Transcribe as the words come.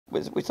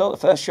we thought the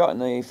first shot in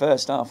the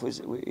first half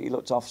he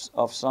looked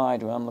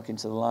offside. I'm looking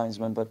to the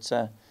linesman, but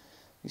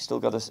he still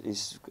got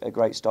a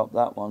great stop,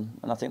 that one.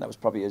 And I think that was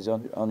probably his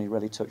only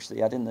really touch that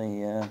he had in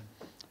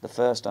the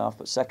first half.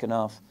 But second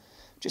half,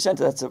 just sent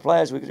that to the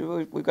players. We've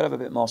got to have a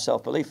bit more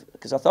self-belief,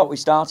 because I thought we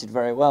started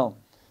very well.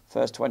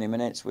 First 20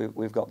 minutes,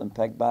 we've got them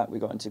pegged back. We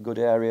got into good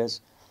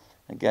areas.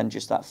 Again,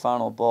 just that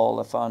final ball,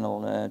 the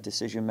final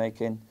decision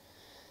making.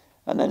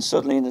 And then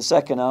suddenly in the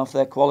second half,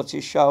 their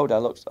quality showed. I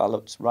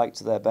looked right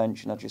to their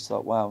bench, and I just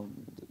thought, wow,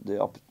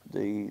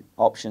 the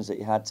options that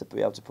you had to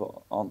be able to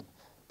put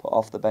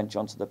off the bench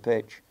onto the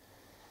pitch.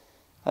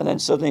 And then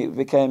suddenly it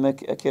became a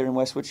Kieran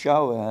Westwood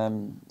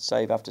show.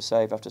 Save after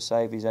save after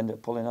save, he's ended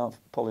up pulling off.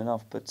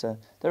 But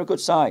they're a good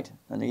side,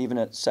 and even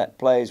at set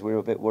plays, we were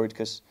a bit worried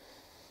because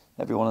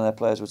every one of their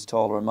players was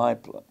taller than my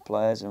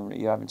players, and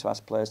you're having to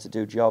ask players to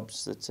do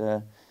jobs that,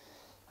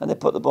 and they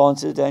put the ball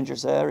into a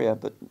dangerous area.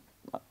 But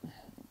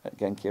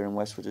again, Kieran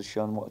Westwood has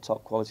shown what a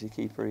top quality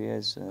keeper he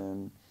is,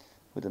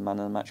 with a man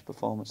of the match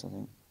performance, I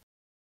think.